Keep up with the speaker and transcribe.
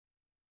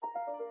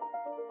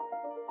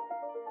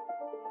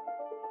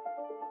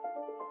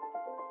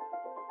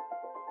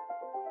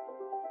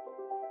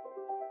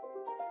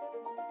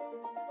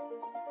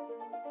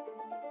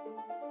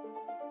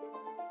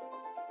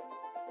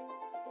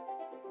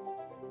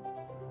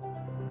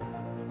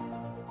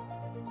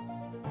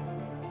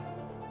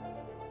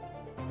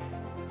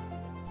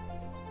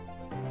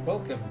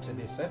Welcome to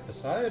this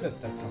episode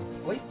of the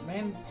Complete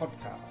Men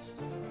Podcast.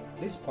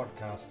 This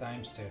podcast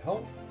aims to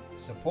help,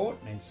 support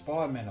and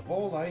inspire men of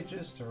all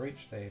ages to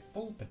reach their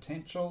full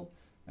potential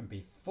and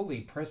be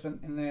fully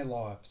present in their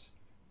lives,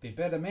 be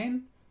better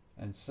men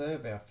and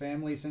serve our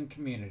families and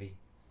community.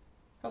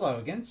 Hello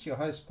again, it's your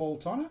host Paul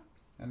Tonner,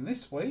 and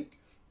this week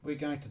we're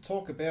going to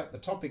talk about the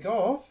topic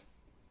of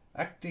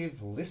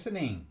active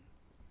listening.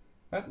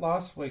 At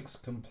last week's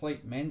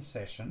Complete Men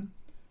session,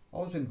 I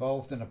was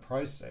involved in a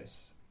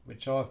process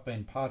which I've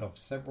been part of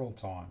several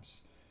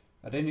times.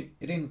 It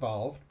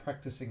involved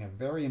practicing a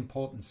very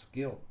important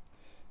skill,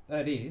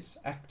 that is,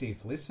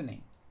 active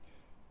listening.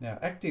 Now,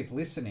 active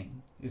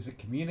listening is a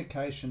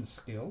communication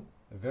skill,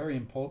 a very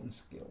important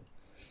skill,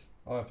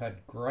 I've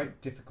had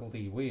great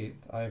difficulty with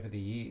over the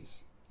years.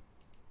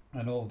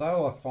 And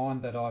although I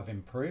find that I've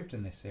improved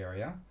in this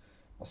area,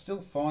 I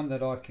still find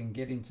that I can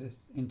get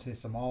into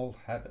some old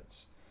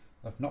habits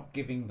of not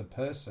giving the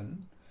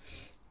person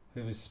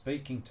who is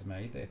speaking to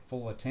me their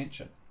full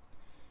attention.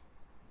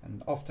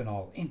 And often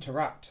I'll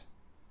interrupt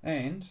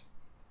and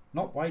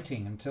not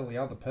waiting until the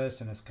other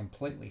person has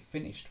completely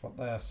finished what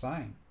they are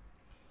saying.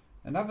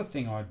 Another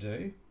thing I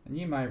do, and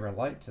you may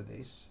relate to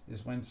this,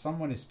 is when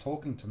someone is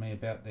talking to me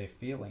about their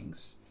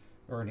feelings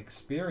or an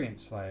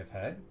experience they have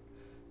had,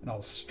 and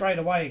I'll straight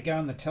away go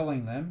into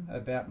telling them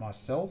about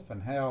myself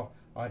and how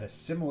I had a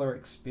similar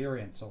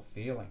experience or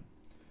feeling.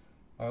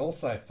 I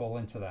also fall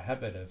into the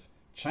habit of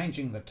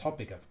changing the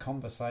topic of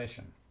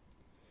conversation.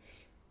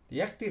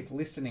 The active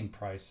listening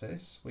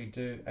process we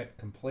do at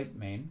Complete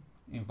Men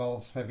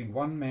involves having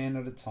one man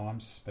at a time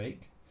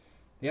speak,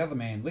 the other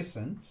man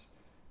listens,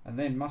 and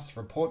then must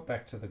report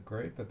back to the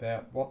group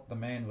about what the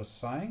man was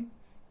saying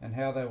and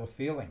how they were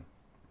feeling.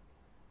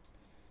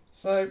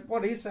 So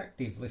what is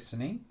active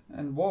listening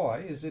and why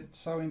is it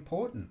so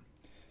important?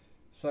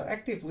 So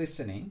active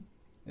listening,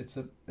 it's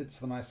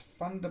the most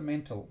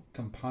fundamental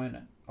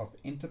component of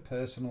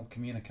interpersonal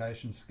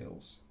communication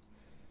skills.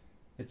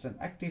 It's an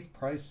active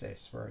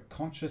process where a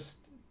conscious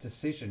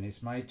decision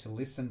is made to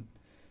listen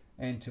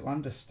and to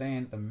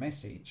understand the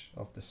message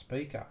of the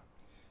speaker.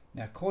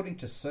 Now, according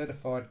to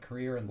certified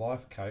career and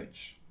life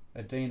coach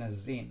Adina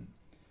Zinn,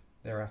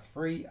 there are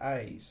 3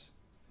 A's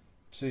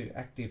to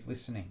active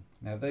listening.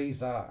 Now,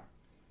 these are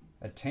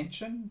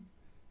attention,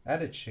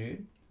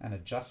 attitude, and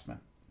adjustment.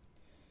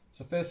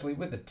 So firstly,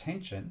 with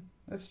attention,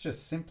 that's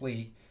just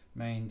simply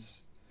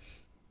means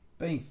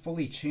being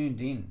fully tuned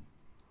in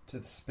to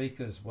the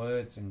speaker's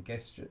words and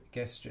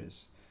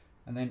gestures.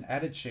 And then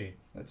attitude,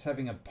 that's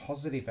having a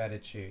positive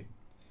attitude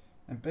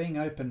and being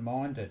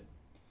open-minded.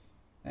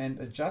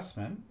 And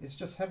adjustment is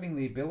just having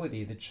the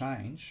ability to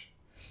change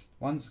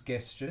one's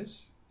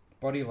gestures,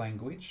 body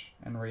language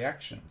and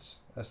reactions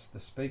as the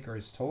speaker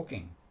is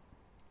talking.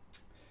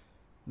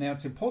 Now,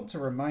 it's important to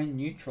remain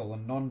neutral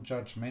and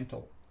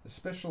non-judgmental,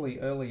 especially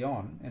early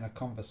on in a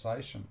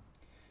conversation.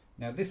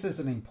 Now, this is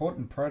an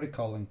important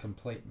protocol in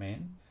Complete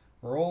Men,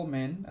 where all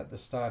men at the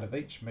start of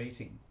each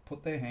meeting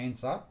put their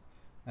hands up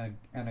and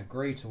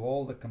agree to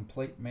all the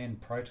Complete Men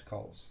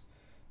protocols,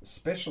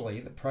 especially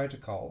the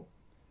protocol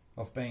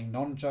of being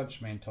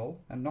non-judgmental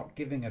and not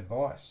giving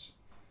advice.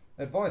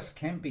 Advice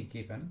can be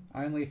given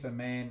only if a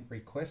man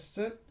requests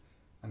it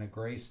and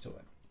agrees to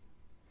it.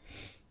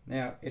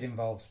 Now, it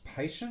involves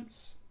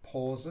patience,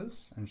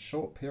 pauses, and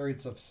short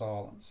periods of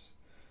silence.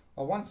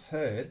 I once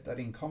heard that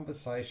in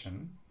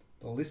conversation,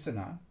 the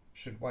listener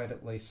should wait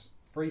at least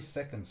 3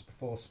 seconds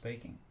before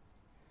speaking.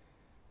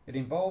 It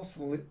involves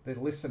the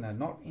listener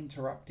not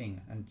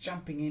interrupting and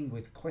jumping in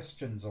with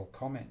questions or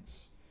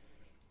comments.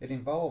 It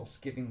involves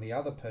giving the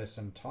other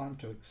person time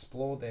to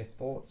explore their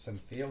thoughts and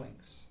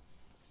feelings.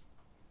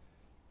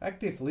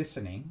 Active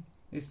listening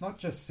is not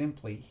just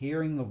simply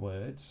hearing the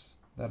words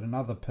that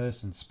another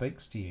person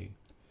speaks to you.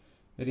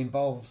 It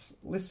involves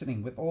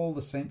listening with all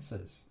the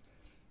senses,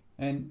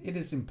 and it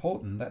is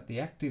important that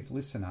the active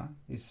listener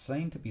is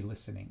seen to be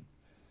listening.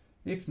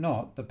 If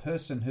not, the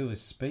person who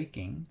is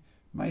speaking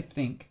may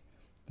think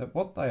that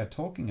what they are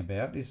talking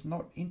about is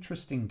not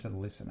interesting to the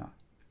listener.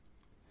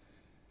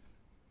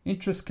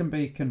 Interest can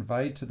be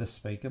conveyed to the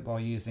speaker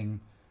by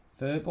using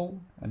verbal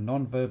and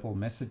non-verbal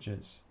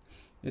messages.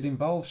 It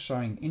involves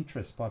showing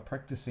interest by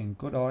practicing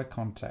good eye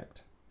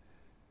contact,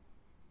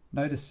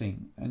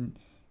 noticing and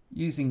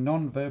using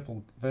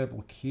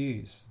non-verbal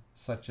cues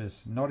such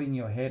as nodding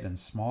your head and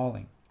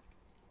smiling,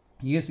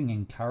 using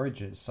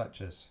encouragers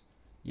such as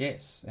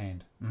yes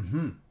and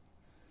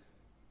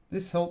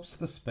This helps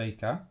the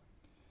speaker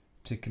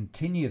to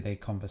continue their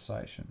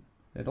conversation.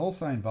 It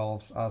also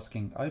involves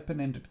asking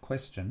open-ended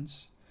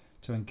questions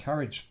to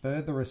encourage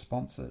further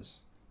responses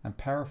and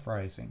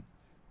paraphrasing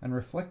and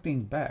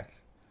reflecting back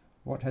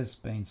what has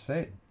been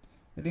said.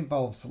 It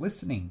involves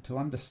listening to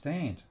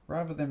understand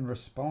rather than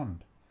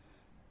respond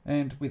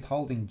and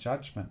withholding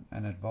judgment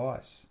and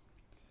advice.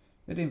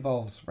 It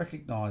involves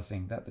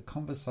recognizing that the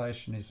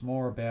conversation is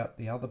more about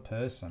the other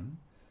person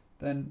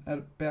than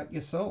about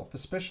yourself,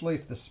 especially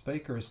if the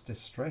speaker is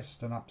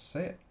distressed and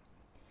upset.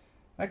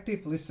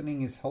 Active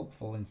listening is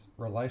helpful in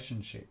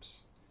relationships.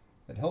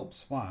 It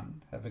helps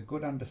one have a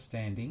good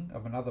understanding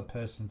of another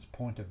person's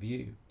point of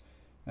view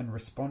and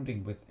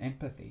responding with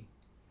empathy.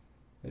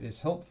 It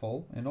is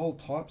helpful in all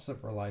types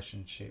of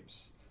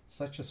relationships,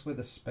 such as with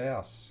a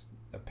spouse,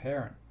 a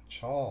parent, a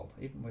child,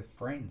 even with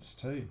friends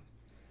too.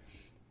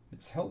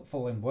 It's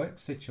helpful in work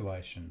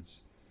situations,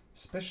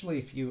 especially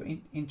if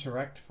you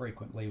interact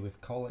frequently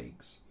with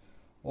colleagues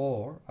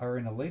or are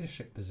in a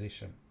leadership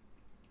position.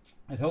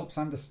 It helps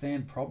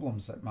understand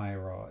problems that may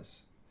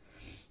arise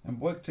and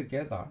work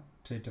together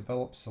to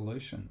develop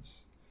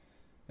solutions.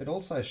 It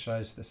also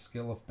shows the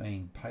skill of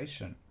being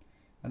patient,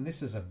 and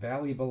this is a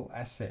valuable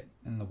asset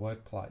in the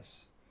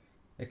workplace.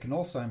 It can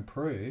also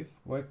improve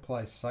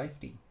workplace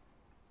safety.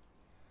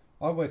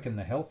 I work in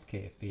the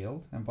healthcare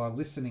field, and by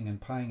listening and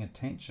paying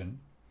attention,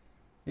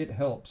 it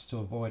helps to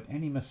avoid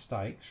any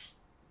mistakes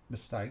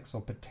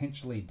or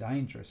potentially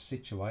dangerous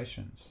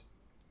situations.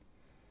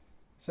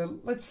 So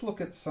let's look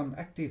at some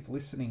active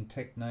listening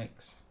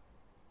techniques.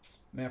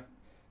 Now,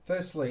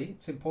 firstly,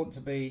 it's important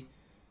to be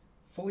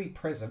fully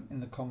present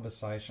in the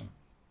conversation.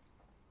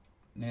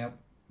 Now,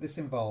 this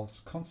involves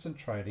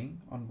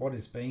concentrating on what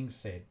is being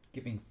said,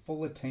 giving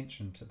full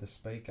attention to the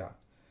speaker,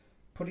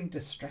 putting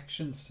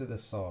distractions to the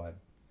side,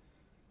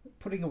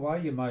 putting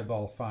away your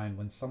mobile phone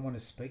when someone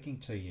is speaking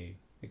to you,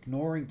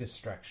 ignoring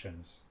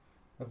distractions,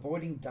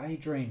 avoiding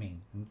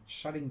daydreaming and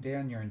shutting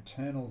down your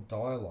internal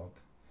dialogue,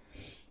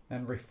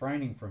 and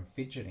refraining from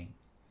fidgeting.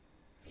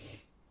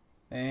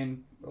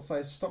 And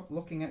also stop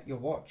looking at your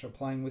watch or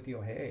playing with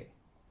your hair.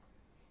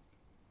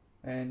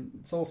 And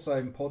it's also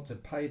important to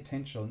pay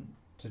attention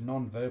to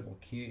non-verbal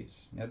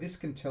cues. Now, this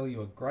can tell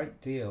you a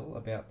great deal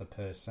about the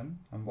person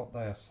and what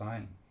they are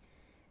saying.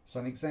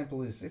 So an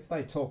example is if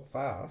they talk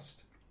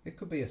fast, it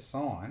could be a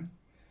sign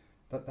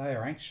that they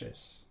are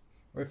anxious.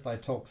 Or if they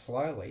talk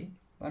slowly,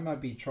 they may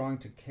be trying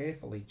to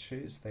carefully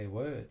choose their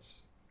words.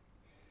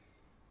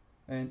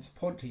 And it's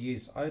important to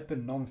use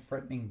open,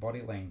 non-threatening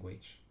body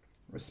language.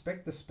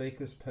 Respect the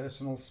speaker's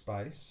personal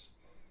space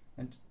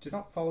and do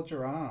not fold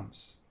your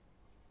arms.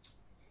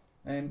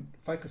 And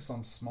focus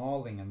on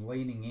smiling and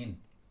leaning in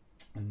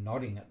and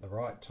nodding at the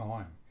right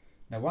time.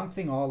 Now, one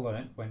thing I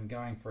learnt when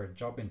going for a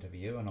job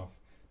interview, and I've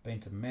been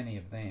to many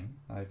of them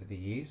over the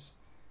years,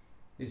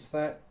 is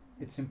that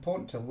it's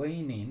important to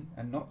lean in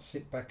and not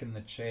sit back in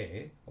the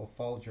chair or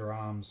fold your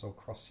arms or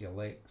cross your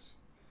legs,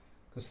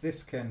 because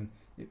this can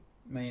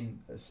mean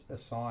a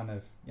sign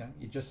of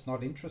you're just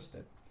not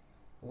interested,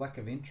 lack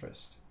of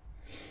interest.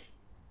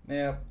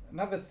 Now,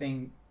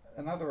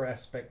 another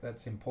aspect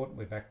that's important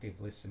with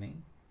active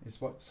listening is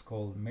what's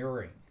called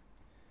mirroring.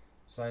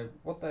 So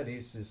what that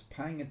is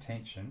paying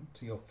attention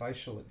to your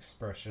facial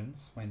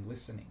expressions when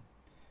listening.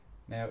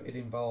 Now, it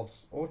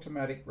involves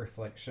automatic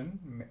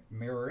reflection,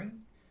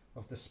 mirroring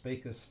of the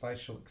speaker's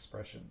facial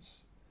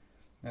expressions.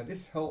 Now,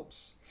 this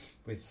helps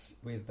with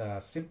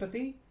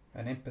sympathy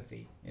and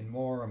empathy in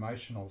more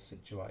emotional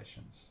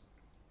situations.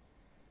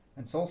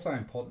 And it's also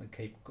important to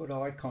keep good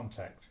eye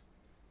contact.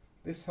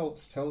 This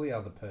helps tell the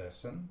other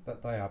person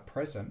that they are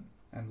present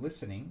and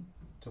listening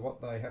to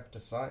what they have to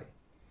say.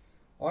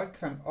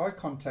 Eye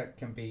contact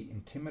can be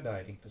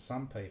intimidating for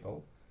some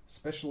people,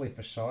 especially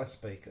for shy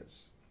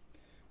speakers.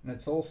 And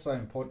it's also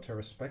important to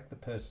respect the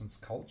person's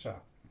culture.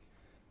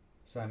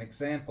 So an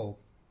example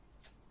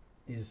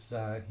is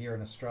here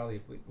in Australia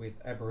with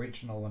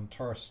Aboriginal and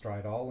Torres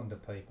Strait Islander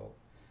people.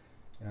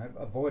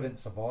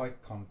 Avoidance of eye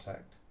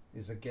contact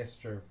is a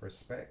gesture of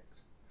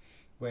respect,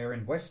 where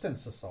in Western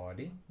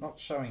society, not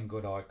showing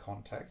good eye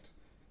contact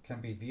can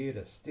be viewed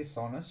as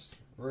dishonest,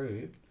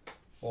 rude,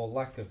 or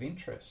lack of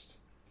interest.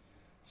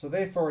 So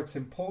therefore, it's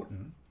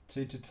important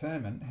to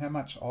determine how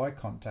much eye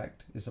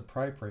contact is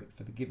appropriate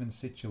for the given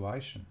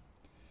situation.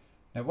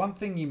 Now, one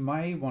thing you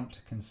may want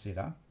to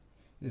consider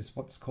is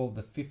what's called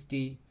the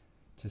 50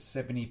 to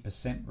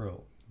 70%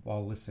 rule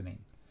while listening.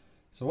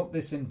 So what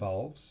this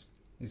involves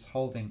is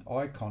holding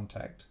eye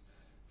contact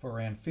for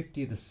around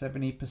 50 to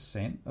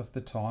 70% of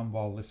the time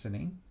while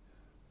listening,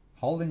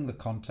 holding the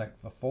contact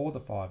for 4 to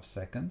 5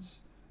 seconds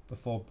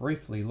before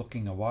briefly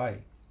looking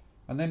away,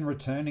 and then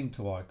returning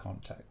to eye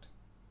contact.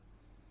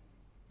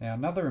 Now,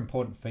 another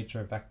important feature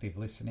of active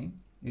listening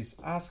is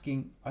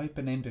asking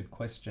open-ended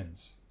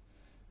questions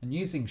and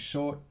using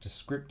short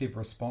descriptive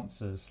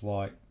responses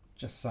like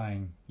just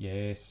saying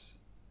yes,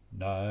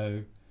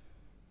 no.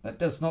 That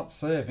does not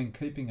serve in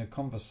keeping a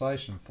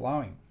conversation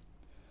flowing.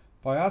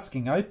 By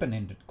asking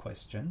open-ended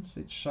questions,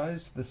 it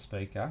shows the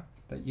speaker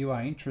that you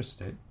are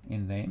interested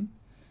in them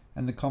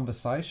and the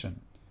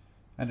conversation,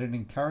 and it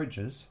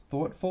encourages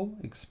thoughtful,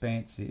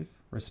 expansive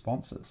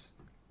responses.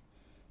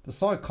 The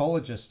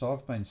psychologist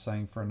I've been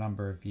seeing for a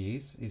number of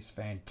years is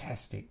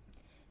fantastic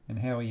in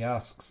how he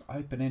asks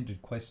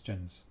open-ended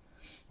questions.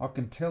 I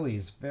can tell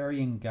he's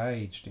very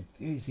engaged,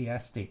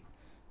 enthusiastic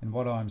in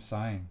what I'm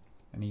saying,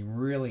 and he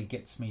really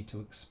gets me to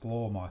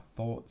explore my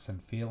thoughts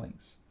and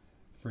feelings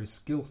through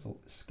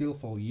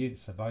skillful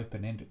use of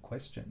open-ended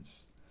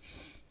questions.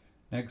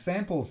 Now,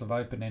 examples of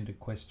open-ended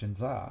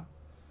questions are,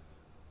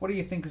 what do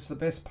you think is the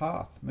best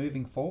path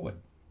moving forward?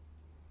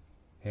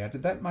 How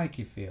did that make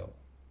you feel?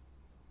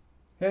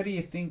 How do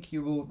you think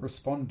you will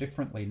respond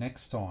differently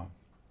next time?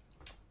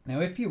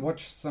 Now, if you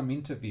watch some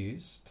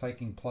interviews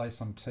taking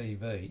place on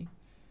TV,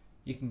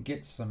 you can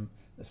get some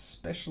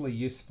especially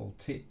useful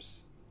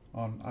tips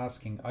on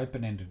asking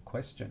open-ended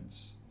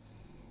questions.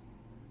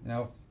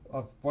 Now,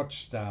 I've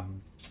watched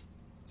some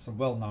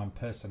well-known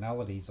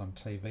personalities on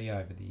TV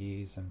over the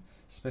years, and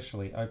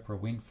especially Oprah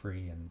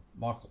Winfrey and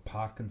Michael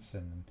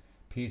Parkinson and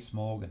Piers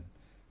Morgan,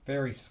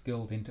 very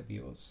skilled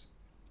interviewers.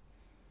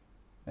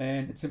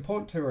 And it's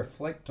important to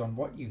reflect on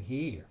what you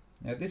hear.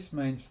 Now, this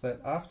means that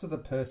after the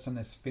person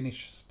has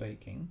finished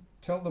speaking,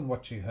 tell them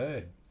what you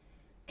heard.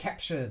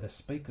 Capture the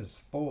speaker's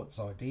thoughts,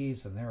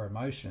 ideas, and their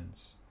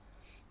emotions.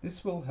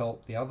 This will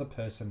help the other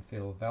person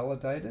feel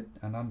validated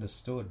and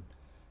understood,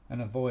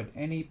 and avoid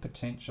any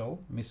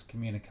potential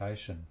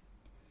miscommunication.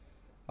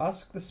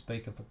 Ask the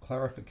speaker for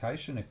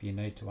clarification if you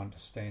need to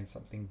understand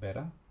something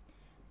better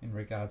in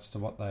regards to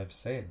what they've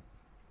said.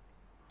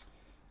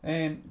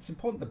 And it's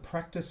important to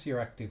practice your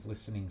active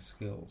listening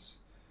skills.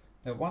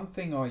 Now, one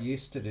thing I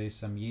used to do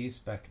some years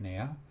back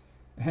now,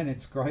 and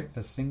it's great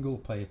for single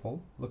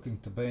people looking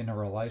to be in a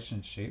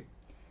relationship,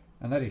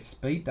 and that is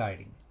speed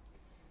dating.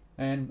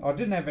 And I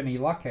didn't have any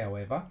luck,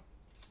 however,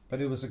 but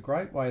it was a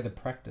great way to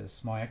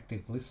practice my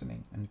active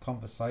listening and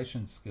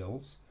conversation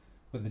skills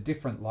with a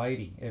different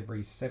lady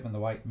every 7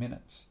 to 8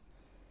 minutes.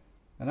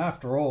 And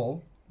after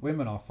all,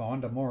 women, I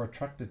find, are more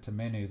attracted to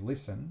men who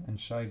listen and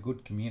show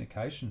good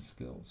communication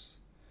skills.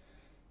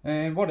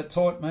 And what it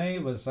taught me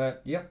was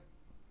that,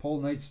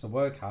 Paul needs to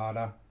work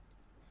harder.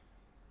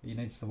 He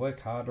needs to work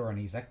harder on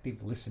his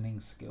active listening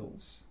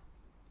skills.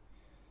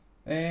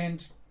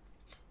 And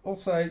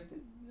also,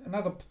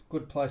 another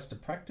good place to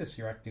practice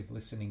your active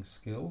listening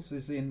skills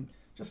is in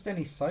just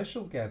any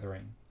social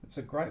gathering. It's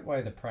a great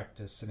way to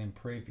practice and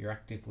improve your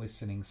active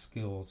listening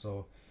skills,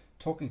 or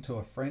talking to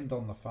a friend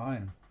on the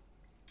phone.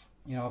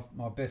 You know,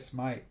 my best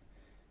mate,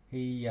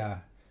 he's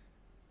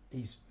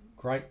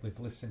great with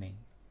listening.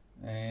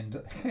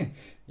 And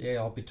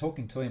I'll be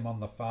talking to him on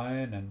the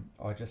phone and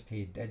I just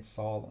hear dead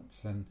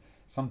silence. And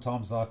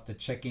sometimes I have to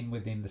check in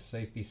with him to see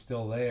if he's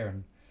still there.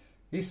 And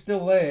he's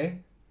still there.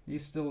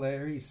 He's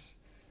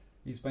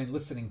been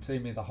listening to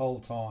me the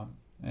whole time.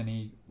 And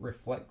he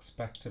reflects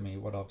back to me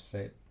what I've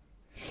said.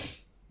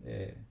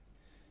 Yeah.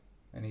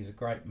 And he's a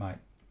great mate.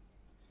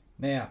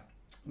 Now,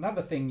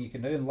 another thing you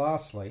can do, and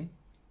lastly,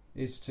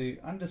 is to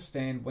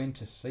understand when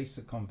to cease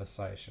a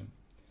conversation.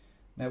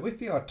 Now,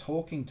 if you are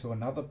talking to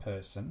another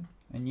person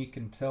and you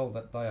can tell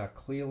that they are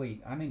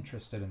clearly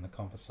uninterested in the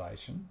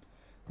conversation,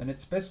 then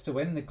it's best to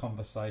end the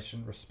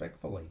conversation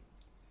respectfully.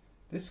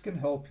 This can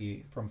help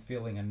you from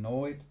feeling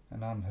annoyed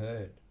and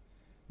unheard.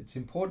 It's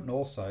important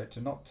also to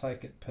not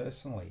take it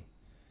personally.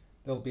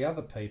 There'll be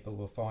other people who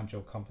will find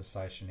your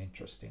conversation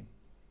interesting.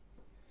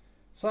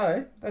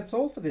 So, that's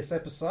all for this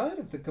episode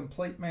of the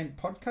Complete Men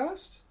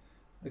podcast.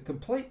 The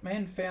Complete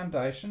Men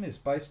Foundation is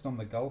based on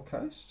the Gold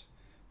Coast,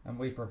 and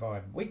we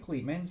provide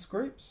weekly men's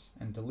groups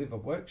and deliver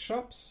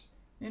workshops,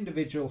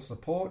 individual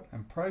support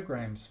and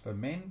programs for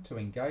men to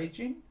engage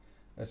in,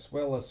 as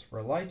well as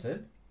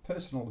related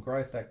personal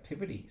growth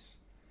activities.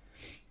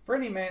 For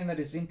any man that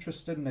is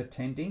interested in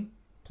attending,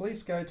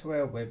 please go to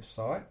our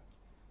website,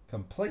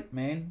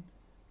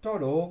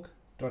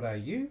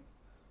 completemen.org.au,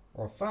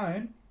 or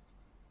phone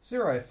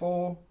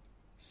 04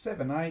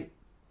 78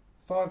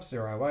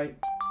 508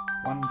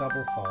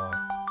 155.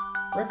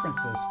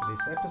 References for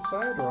this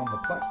episode are on the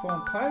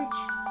platform page.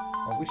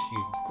 I wish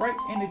you great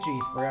energy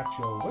throughout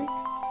your week.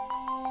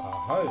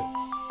 Aho.